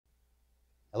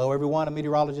Hello everyone, I'm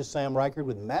meteorologist Sam Reichert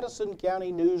with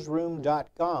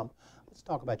MadisonCountyNewsroom.com. Let's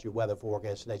talk about your weather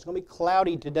forecast today. It's going to be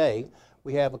cloudy today.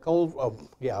 We have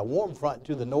a warm front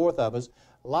to the north of us.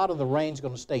 A lot of the rain is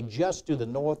going to stay just to the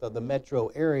north of the metro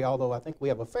area, although I think we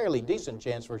have a fairly decent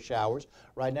chance for showers.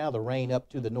 Right now, the rain up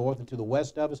to the north and to the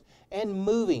west of us and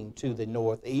moving to the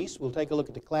northeast. We'll take a look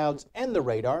at the clouds and the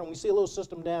radar, and we see a little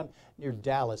system down near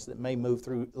Dallas that may move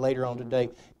through later on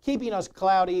today, keeping us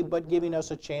cloudy but giving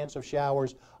us a chance of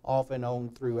showers off and on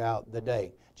throughout the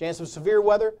day. Chance of severe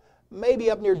weather, maybe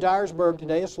up near Dyersburg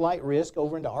today, a slight risk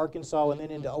over into Arkansas and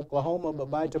then into Oklahoma, but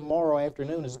by tomorrow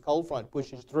afternoon as the cold front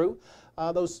pushes through,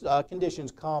 those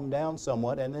conditions calm down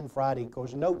somewhat, and then Friday, of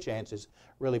course, no chances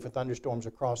really for thunderstorms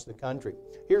across the country.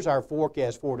 Here's our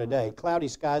forecast for today. Cloudy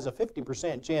skies, a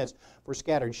 50% chance for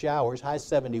scattered showers, high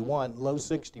 71, low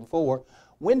 64.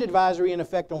 Wind advisory in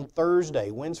effect on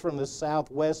Thursday. Winds from the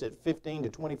southwest at 15 to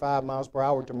 25 miles per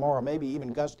hour tomorrow, maybe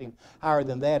even gusting higher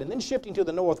than that. And then shifting to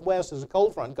the northwest as a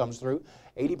cold front comes through.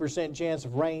 80% chance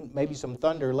of rain, maybe some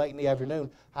thunder late in the afternoon,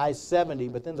 high 70,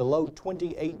 but then the low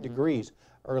 28 degrees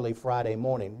early Friday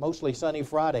morning. Mostly sunny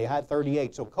Friday, high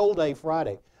 38. So cold day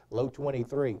Friday, low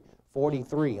 23,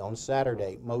 43 on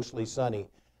Saturday, mostly sunny.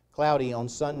 Cloudy on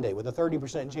Sunday with a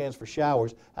 30% chance for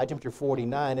showers, high temperature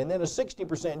 49, and then a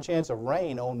 60% chance of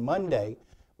rain on Monday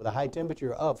with a high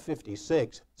temperature of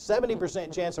 56.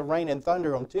 70% chance of rain and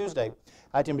thunder on Tuesday,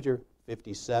 high temperature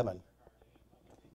 57.